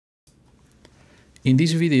In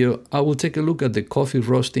this video, I will take a look at the coffee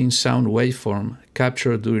roasting sound waveform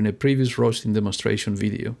captured during a previous roasting demonstration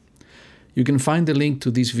video. You can find the link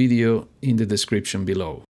to this video in the description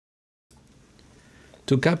below.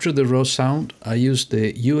 To capture the roast sound, I used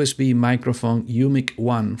the USB microphone UMIC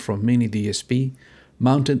 1 from Mini DSP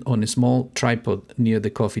mounted on a small tripod near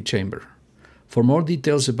the coffee chamber. For more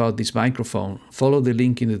details about this microphone, follow the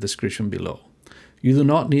link in the description below. You do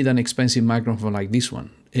not need an expensive microphone like this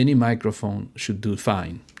one. Any microphone should do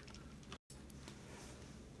fine.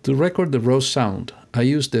 To record the roast sound, I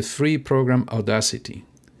used the free program Audacity.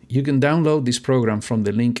 You can download this program from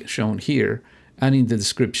the link shown here and in the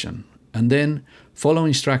description, and then follow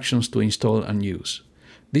instructions to install and use.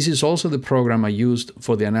 This is also the program I used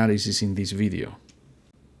for the analysis in this video.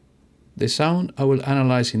 The sound I will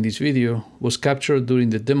analyze in this video was captured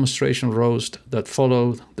during the demonstration roast that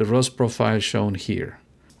followed the roast profile shown here.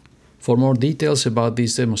 For more details about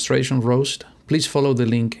this demonstration roast, please follow the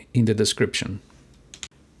link in the description.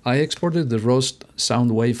 I exported the roast sound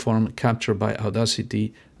waveform captured by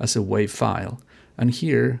Audacity as a WAV file, and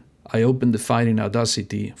here I opened the file in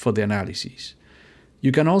Audacity for the analysis.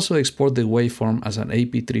 You can also export the waveform as an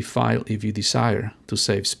AP3 file if you desire to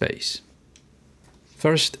save space.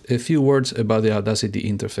 First, a few words about the Audacity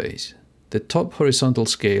interface. The top horizontal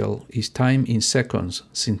scale is time in seconds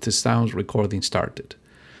since the sound recording started.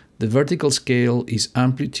 The vertical scale is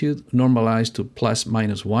amplitude normalized to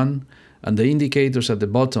 ±1, and the indicators at the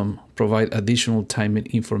bottom provide additional timing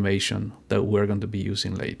information that we're going to be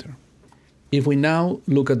using later. If we now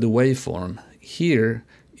look at the waveform, here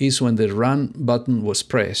is when the run button was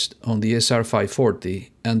pressed on the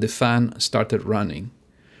SR540 and the fan started running.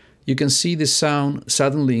 You can see the sound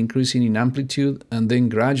suddenly increasing in amplitude and then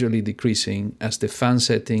gradually decreasing as the fan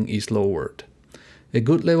setting is lowered. A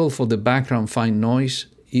good level for the background fine noise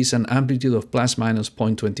is an amplitude of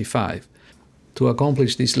 ±0.25. To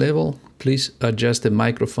accomplish this level, please adjust the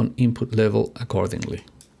microphone input level accordingly.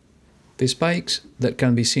 The spikes that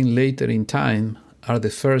can be seen later in time are the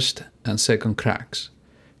first and second cracks.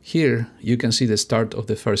 Here you can see the start of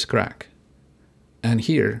the first crack, and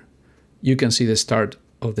here you can see the start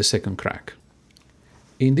of the second crack.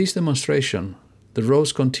 In this demonstration, the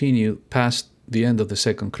roast continued past the end of the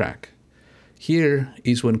second crack. Here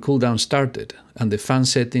is when cooldown started and the fan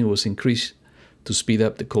setting was increased to speed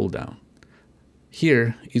up the cooldown.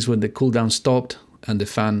 Here is when the cooldown stopped and the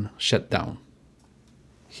fan shut down.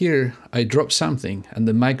 Here I dropped something and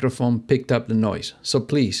the microphone picked up the noise, so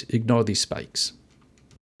please ignore these spikes.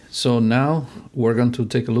 So now we're going to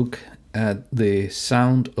take a look at the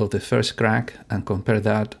sound of the first crack and compare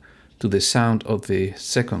that to the sound of the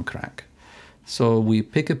second crack. So we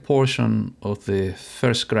pick a portion of the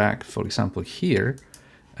first crack, for example here,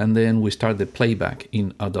 and then we start the playback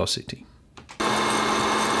in Audacity.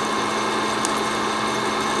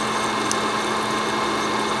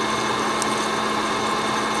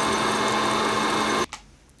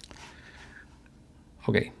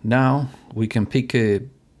 Okay, now we can pick a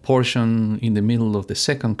portion in the middle of the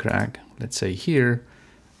second crack, let's say here,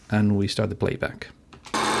 and we start the playback.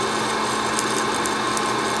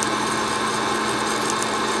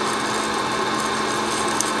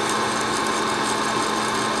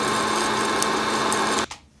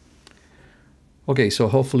 Okay, so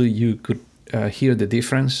hopefully you could hear the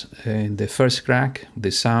difference. In the first crack,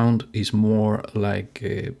 the sound is more like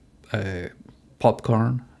a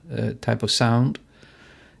popcorn type of sound.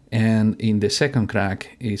 And in the second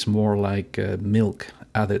crack, it's more like milk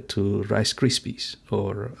added to Rice Krispies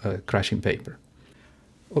or crashing paper.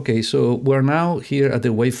 Okay, so we're now here at the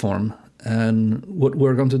waveform, and what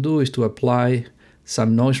we're going to do is to apply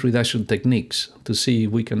some noise reduction techniques to see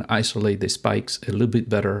if we can isolate the spikes a little bit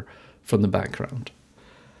better from the background.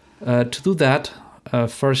 To do that,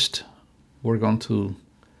 first we're going to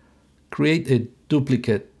create a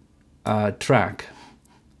duplicate track,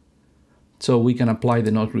 so we can apply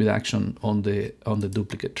the noise reduction on the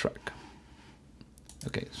duplicate track.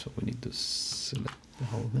 Okay, so we need to select the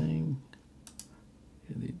whole thing,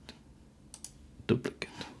 edit, duplicate.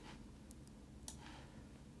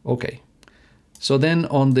 Okay, so then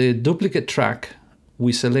on the duplicate track,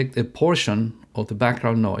 we select a portion of the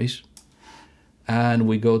background noise, and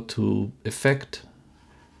we go to Effect,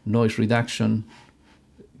 Noise Reduction,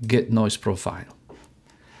 Get Noise Profile.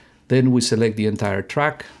 Then we select the entire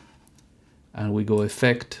track, and we go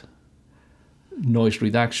Effect, Noise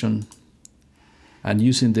Reduction, and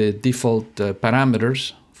using the default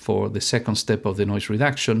parameters for the second step of the noise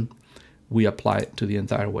reduction, we apply it to the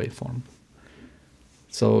entire waveform.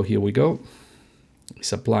 So here we go.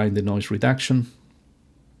 It's applying the noise reduction.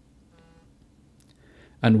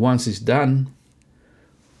 And once it's done,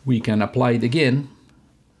 We can apply it again,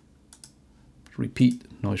 repeat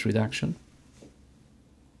noise reduction.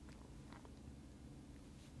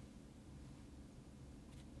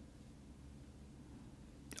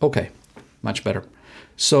 Okay, much better.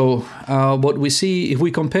 So what we see, if we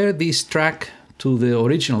compare this track to the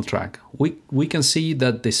original track, we can see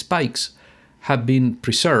that the spikes have been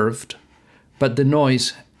preserved, but the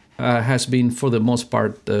noise has been, for the most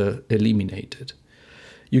part, eliminated.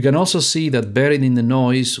 You can also see that buried in the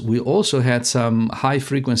noise, we also had some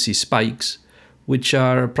high-frequency spikes, which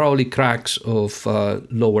are probably cracks of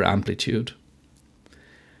lower amplitude.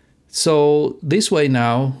 So this way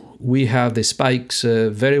now, we have the spikes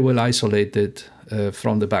very well isolated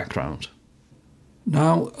from the background.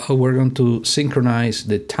 Now we're going to synchronize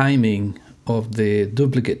the timing of the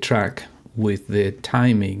duplicate track with the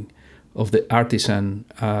timing of the Artisan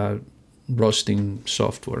roasting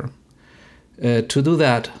software. To do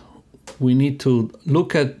that, we need to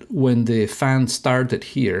look at when the fan started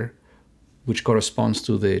here, which corresponds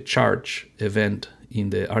to the charge event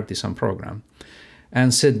in the Artisan program,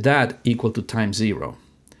 and set that equal to time 0.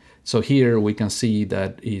 So here we can see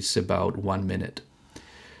that it's about 1 minute.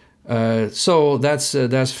 So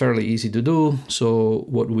that's fairly easy to do. So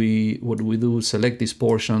what we do is select this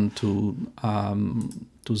portion to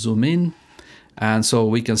zoom in, and so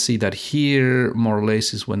we can see that here more or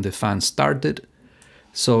less is when the fan started.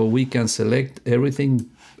 So we can select everything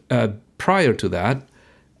prior to that,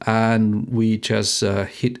 and we just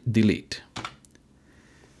hit delete.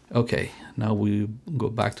 Okay, now we go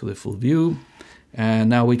back to the full view. And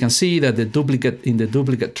now we can see that in the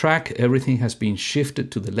duplicate track, everything has been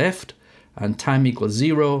shifted to the left, and time equals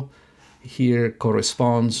 0 here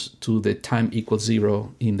corresponds to the time equals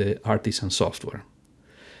 0 in the Artisan software.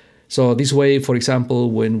 So this way, for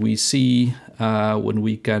example, when we see,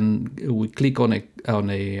 we click on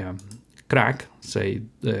a crack, say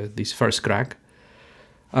this first crack,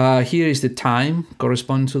 here is the time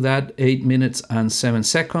corresponding to that, 8 minutes and 7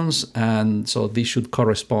 seconds, and so this should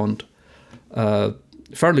correspond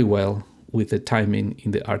fairly well with the timing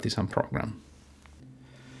in the Artisan program.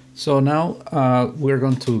 So now we're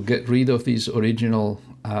going to get rid of this original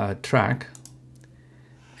track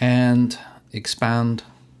and expand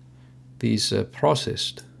this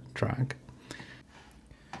processed track.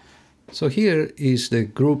 So here is the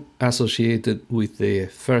group associated with the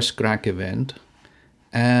first crack event,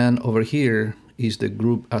 and over here is the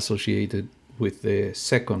group associated with the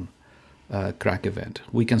second crack event.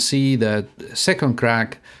 We can see that second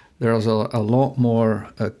crack, there's a lot more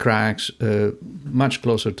cracks, much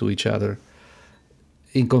closer to each other.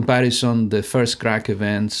 In comparison, the first crack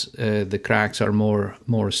events, the cracks are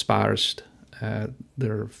more sparse.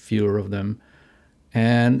 There are fewer of them,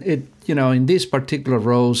 and in this particular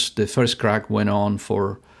roast, the first crack went on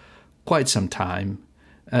for quite some time.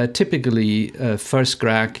 Typically, first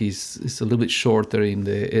crack is a little bit shorter in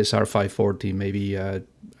the SR540, maybe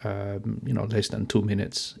less than 2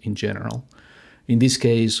 minutes in general. In this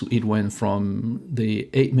case, it went from the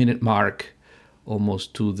 8-minute mark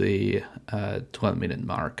almost to the 12-minute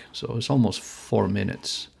mark. So it's almost 4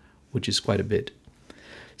 minutes, which is quite a bit.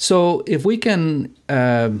 So if we can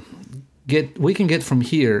get from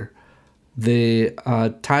here the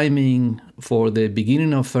timing for the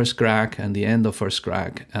beginning of first crack and the end of first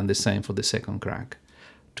crack, and the same for the second crack.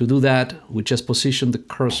 To do that, we just position the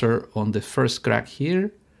cursor on the first crack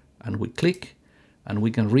here, and we click, and we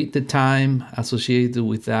can read the time associated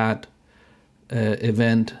with that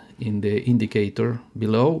event in the indicator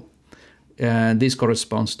below, and this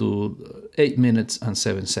corresponds to 8 minutes and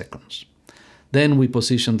 7 seconds. Then we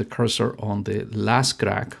position the cursor on the last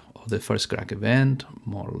crack of the first crack event,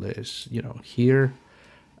 more or less, here,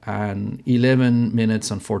 and 11 minutes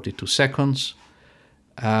and 42 seconds.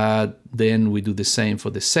 Then we do the same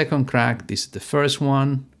for the second crack. This is the first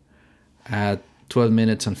one at 12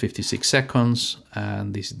 minutes and 56 seconds,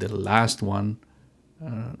 and this is the last one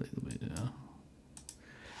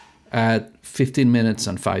at 15 minutes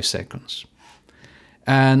and 5 seconds.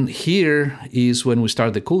 And here is when we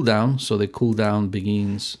start the cooldown. So the cooldown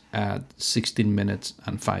begins at 16 minutes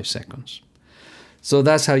and 5 seconds. So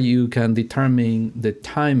that's how you can determine the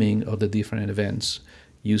timing of the different events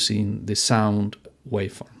using the sound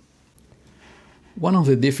waveform. One of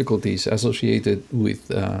the difficulties associated with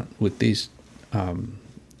this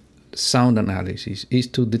sound analysis is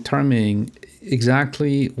to determine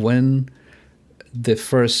exactly when the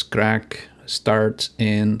first crack starts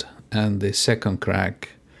and the second crack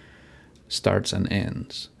starts and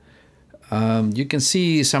ends. You can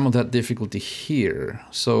see some of that difficulty here.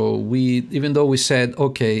 So even though we said,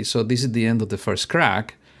 okay, so this is the end of the first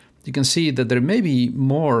crack, you can see that there may be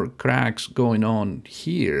more cracks going on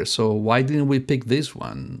here. So why didn't we pick this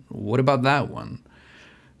one? What about that one?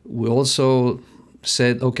 We also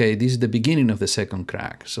said, okay, this is the beginning of the second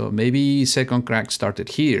crack. So maybe second crack started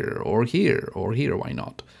here or here or here, why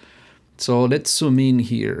not? So let's zoom in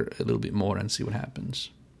here a little bit more and see what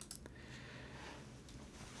happens.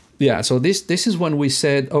 Yeah, so this is when we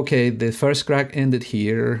said, okay, the first crack ended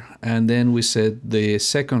here, and then we said the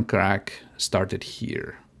second crack started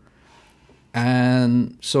here.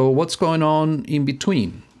 And so what's going on in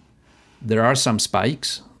between? There are some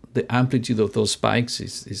spikes. The amplitude of those spikes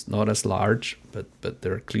is not as large, but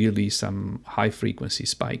there are clearly some high frequency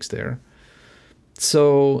spikes there.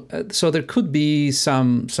 So there could be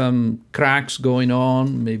some cracks going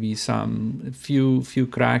on, maybe few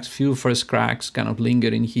cracks, few first cracks kind of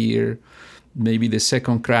lingering here. Maybe the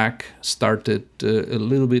second crack started a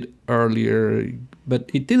little bit earlier, but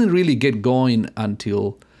it didn't really get going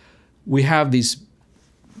until we have this,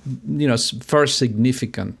 first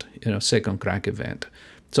significant, second crack event.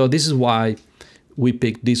 So this is why we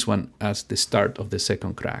picked this one as the start of the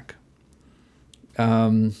second crack.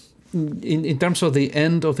 In terms of the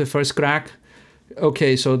end of the first crack,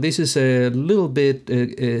 okay, so this is a little bit,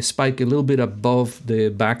 a spike a little bit above the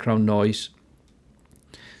background noise.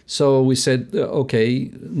 So we said, okay,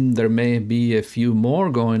 there may be a few more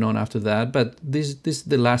going on after that, but this is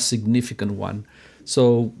the last significant one.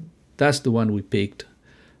 So that's the one we picked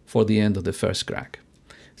for the end of the first crack.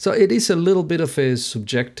 So it is a little bit of a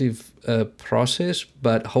subjective process,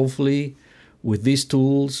 but hopefully with these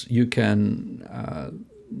tools you can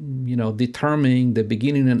determine the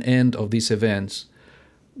beginning and end of these events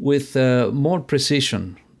with more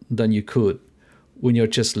precision than you could when you're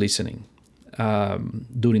just listening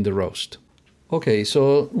during the roast. Okay,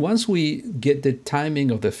 so once we get the timing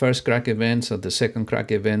of the first crack events and the second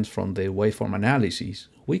crack events from the waveform analysis,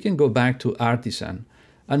 we can go back to Artisan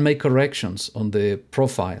and make corrections on the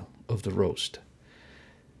profile of the roast.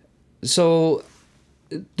 So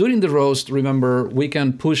during the roast, remember, we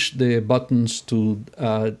can push the buttons to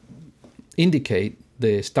indicate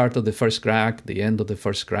the start of the first crack, the end of the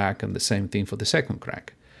first crack, and the same thing for the second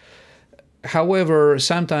crack. However,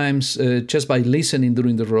 sometimes just by listening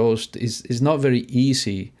during the roast is not very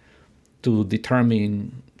easy to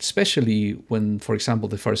determine, especially when, for example,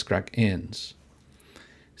 the first crack ends.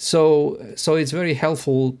 So it's very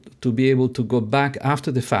helpful to be able to go back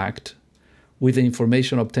after the fact with the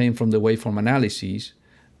information obtained from the waveform analysis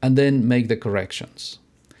and then make the corrections.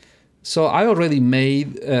 So I already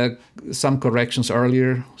made some corrections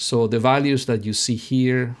earlier. So the values that you see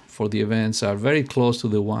here for the events are very close to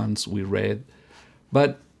the ones we read.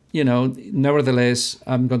 But, nevertheless,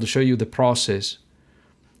 I'm going to show you the process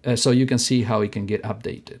so you can see how it can get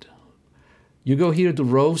updated. You go here to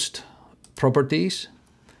Roast Properties,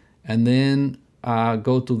 and then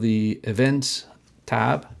go to the Events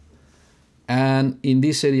tab. And in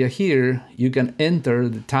this area here, you can enter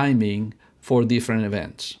the timing for different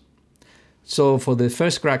events. So for the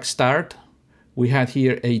first crack start, we had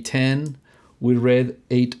here 8:10. We read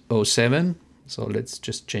 8:07. So let's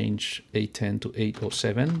just change 8:10 to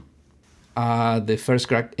 8:07. The first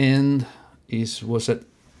crack end was at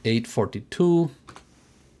 8:42.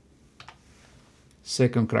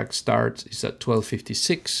 Second crack start is at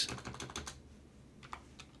 12:56.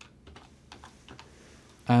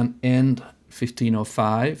 And end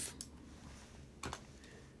 15:05.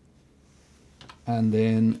 And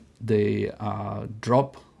then the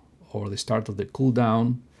drop or the start of the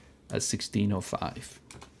cooldown at 16:05.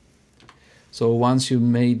 So once you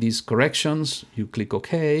made these corrections, you click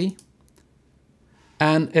OK,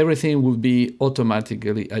 and everything will be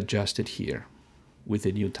automatically adjusted here with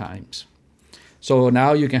the new times. So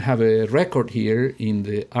now you can have a record here in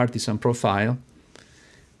the Artisan profile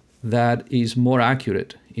that is more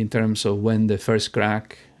accurate in terms of when the first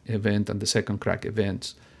crack event and the second crack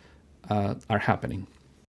events are happening.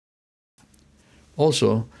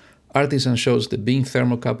 Also, Artisan shows the bin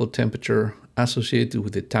thermocouple temperature associated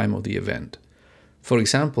with the time of the event. For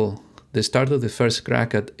example, the start of the first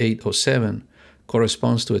crack at 8:07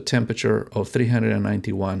 corresponds to a temperature of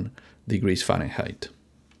 391 degrees Fahrenheit.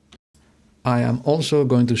 I am also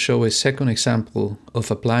going to show a second example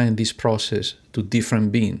of applying this process to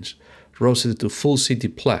different beans roasted to full city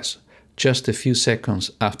plus just a few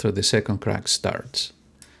seconds after the second crack starts.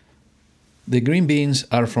 The green beans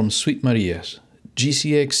are from Sweet Maria's,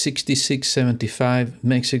 GCX 6675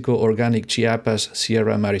 Mexico Organic Chiapas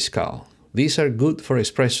Sierra Mariscal. These are good for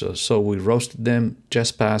espresso, so we roasted them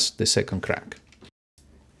just past the second crack.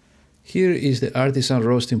 Here is the Artisan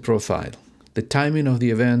roasting profile. The timing of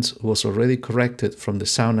the events was already corrected from the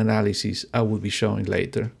sound analysis I will be showing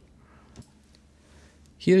later.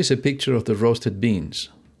 Here is a picture of the roasted beans.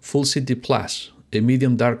 Full City Plus, a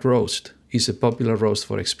medium dark roast, is a popular roast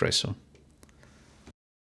for espresso.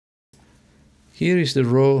 Here is the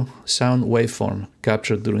raw sound waveform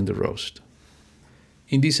captured during the roast.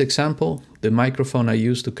 In this example, the microphone I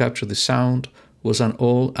used to capture the sound was an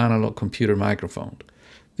all-analog computer microphone.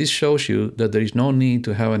 This shows you that there is no need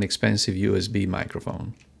to have an expensive USB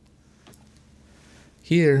microphone.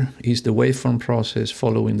 Here is the waveform process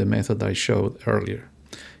following the method I showed earlier.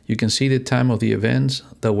 You can see the time of the events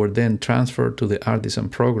that were then transferred to the Artisan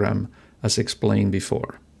program as explained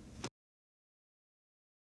before.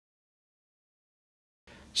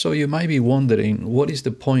 So you might be wondering, what is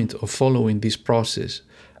the point of following this process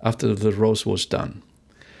after the roast was done?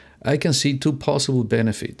 I can see two possible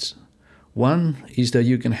benefits. One is that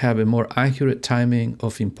you can have a more accurate timing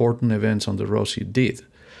of important events on the roast you did,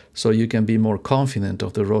 so you can be more confident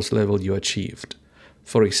of the roast level you achieved.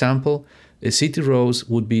 For example, a city roast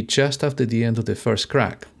would be just after the end of the first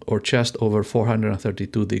crack, or just over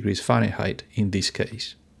 432 degrees Fahrenheit in this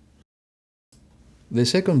case. The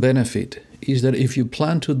second benefit is that if you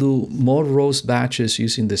plan to do more roast batches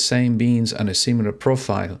using the same beans and a similar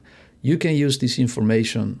profile, you can use this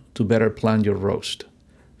information to better plan your roast.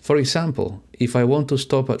 For example, if I want to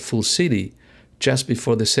stop at Full City just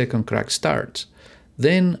before the second crack starts,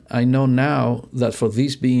 then I know now that for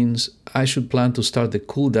these beans, I should plan to start the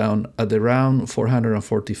cool down at around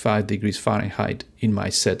 445 degrees Fahrenheit in my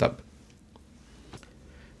setup.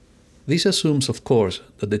 This assumes, of course,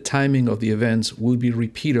 that the timing of the events will be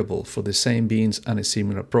repeatable for the same beans and a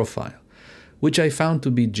similar profile, which I found to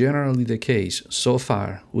be generally the case so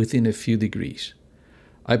far within a few degrees.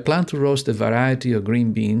 I plan to roast a variety of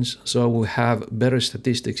green beans, so I will have better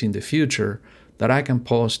statistics in the future that I can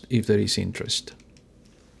post if there is interest.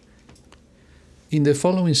 In the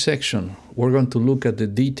following section, we're going to look at the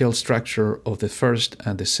detailed structure of the first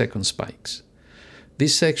and the second spikes.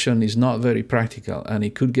 This section is not very practical and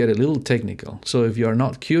it could get a little technical, so if you are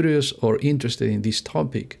not curious or interested in this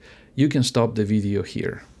topic, you can stop the video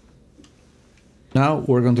here. Now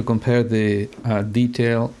we're going to compare the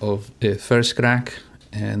detail of the first crack,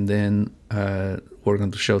 and then we're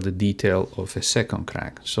going to show the detail of a second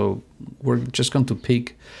crack. So we're just going to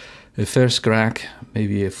pick a first crack,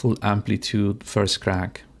 maybe a full amplitude first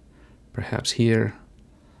crack, perhaps here.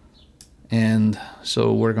 And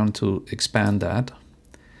so we're going to expand that.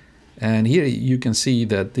 And here you can see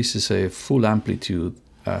that this is a full amplitude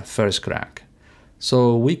first crack.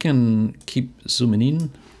 So we can keep zooming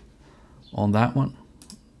in on that one,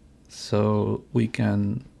 so we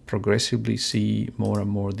can progressively see more and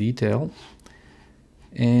more detail.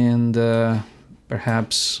 And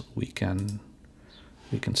perhaps we can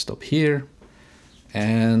stop here,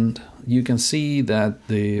 and you can see that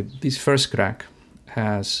this first crack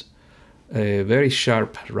has a very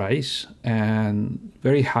sharp rise and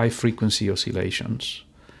very high frequency oscillations.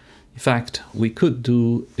 In fact, we could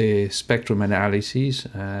do a spectrum analysis,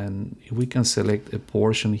 and if we can select a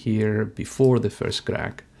portion here before the first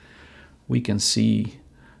crack, we can see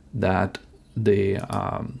that the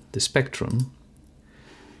spectrum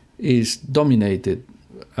is dominated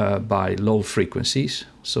by low frequencies.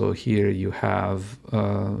 So here you have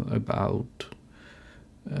about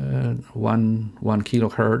 1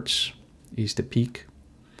 kilohertz is the peak,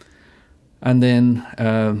 and then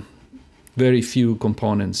very few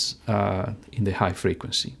components in the high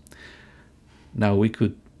frequency. Now we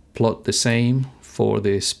could plot the same for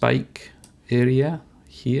the spike area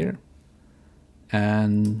here,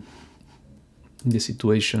 and the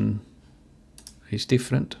situation is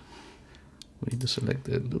different. We need to select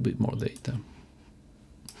a little bit more data.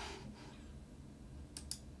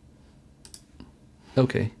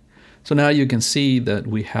 Okay, so now you can see that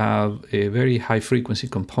we have a very high frequency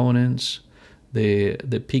components.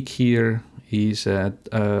 The peak here is at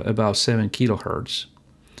about 7 kilohertz.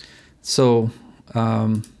 So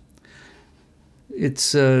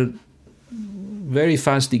it's very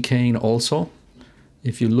fast decaying also.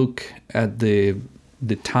 If you look at the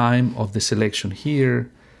time of the selection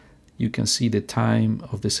here, you can see the time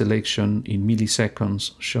of the selection in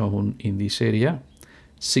milliseconds shown in this area,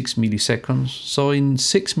 6 milliseconds. So in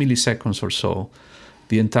 6 milliseconds or so,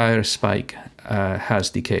 the entire spike has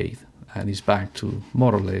decayed and is back to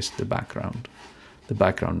more or less the background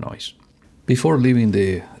noise. Before leaving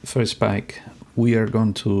the first spike, we are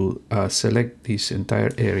going to select this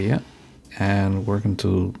entire area, and we're going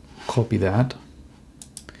to copy that,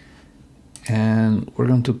 and we're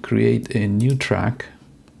going to create a new track,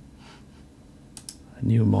 a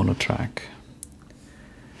new mono track,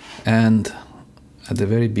 and at the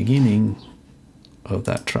very beginning of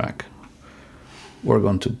that track, we're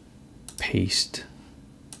going to paste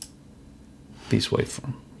this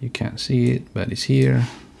waveform. You can't see it, but it's here.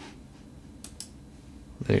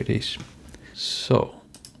 There it is. So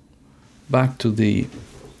back to the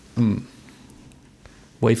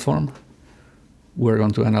waveform. We're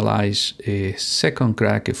going to analyze a second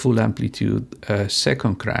crack, a full amplitude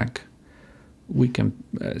second crack. We can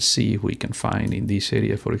see if we can find in this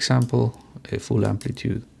area, for example, a full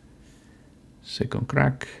amplitude second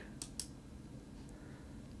crack.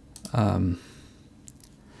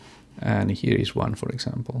 And here is one, for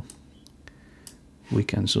example. We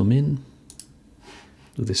can zoom in,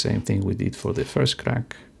 do the same thing we did for the first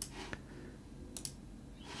crack.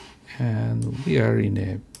 And we are in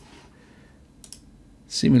a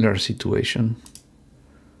similar situation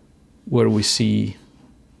where we see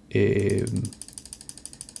a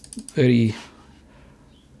very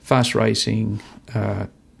fast rising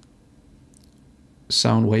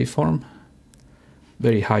sound waveform,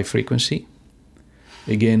 very high frequency.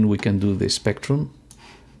 Again, we can do the spectrum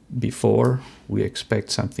before. We expect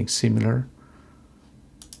something similar.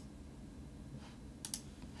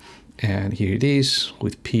 And here it is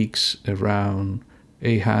with peaks around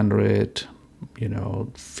 800,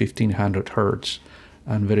 1500 hertz,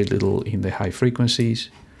 and very little in the high frequencies.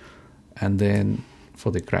 And then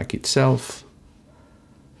for the crack itself,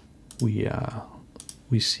 we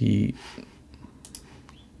see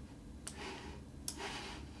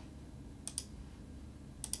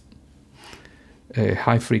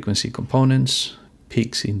high frequency components,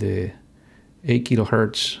 peaks in the 8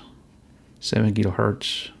 kilohertz, 7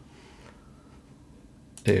 kilohertz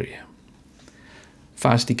area.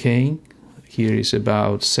 Fast decaying, here is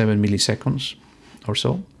about 7 milliseconds or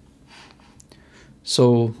so.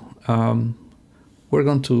 So we're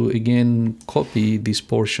going to again copy this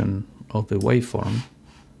portion of the waveform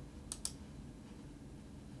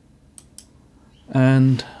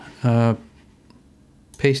and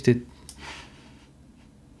paste it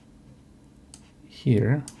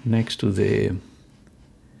here next to the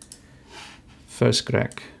first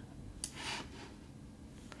crack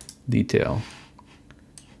detail.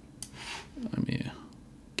 Let me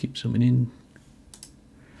keep zooming in.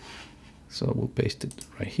 So we'll paste it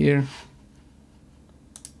right here.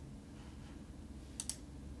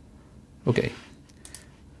 Okay,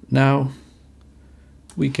 now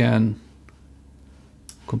we can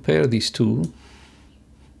compare these two.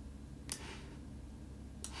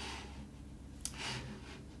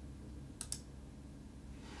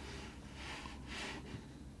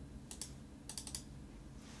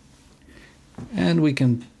 And we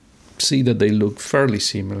can see that they look fairly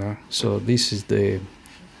similar. So this is the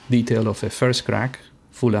detail of a first crack,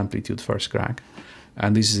 full amplitude first crack,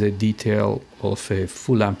 and this is the detail of a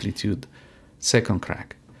full amplitude second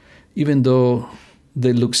crack. Even though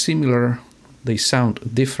they look similar, they sound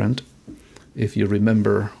different. If you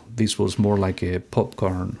remember, this was more like a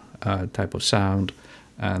popcorn type of sound,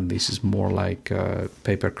 and this is more like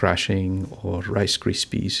paper crashing or Rice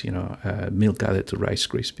Krispies, milk added to Rice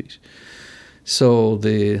Krispies. So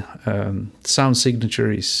the sound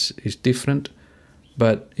signature is different,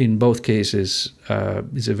 but in both cases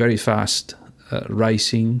it's a very fast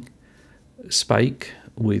rising spike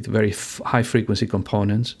with very high frequency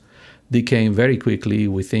components, decaying very quickly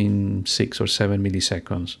within 6 or 7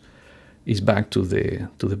 milliseconds. Is back to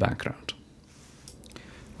the background.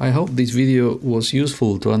 I hope this video was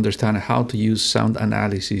useful to understand how to use sound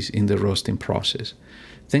analysis in the roasting process.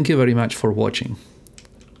 Thank you very much for watching.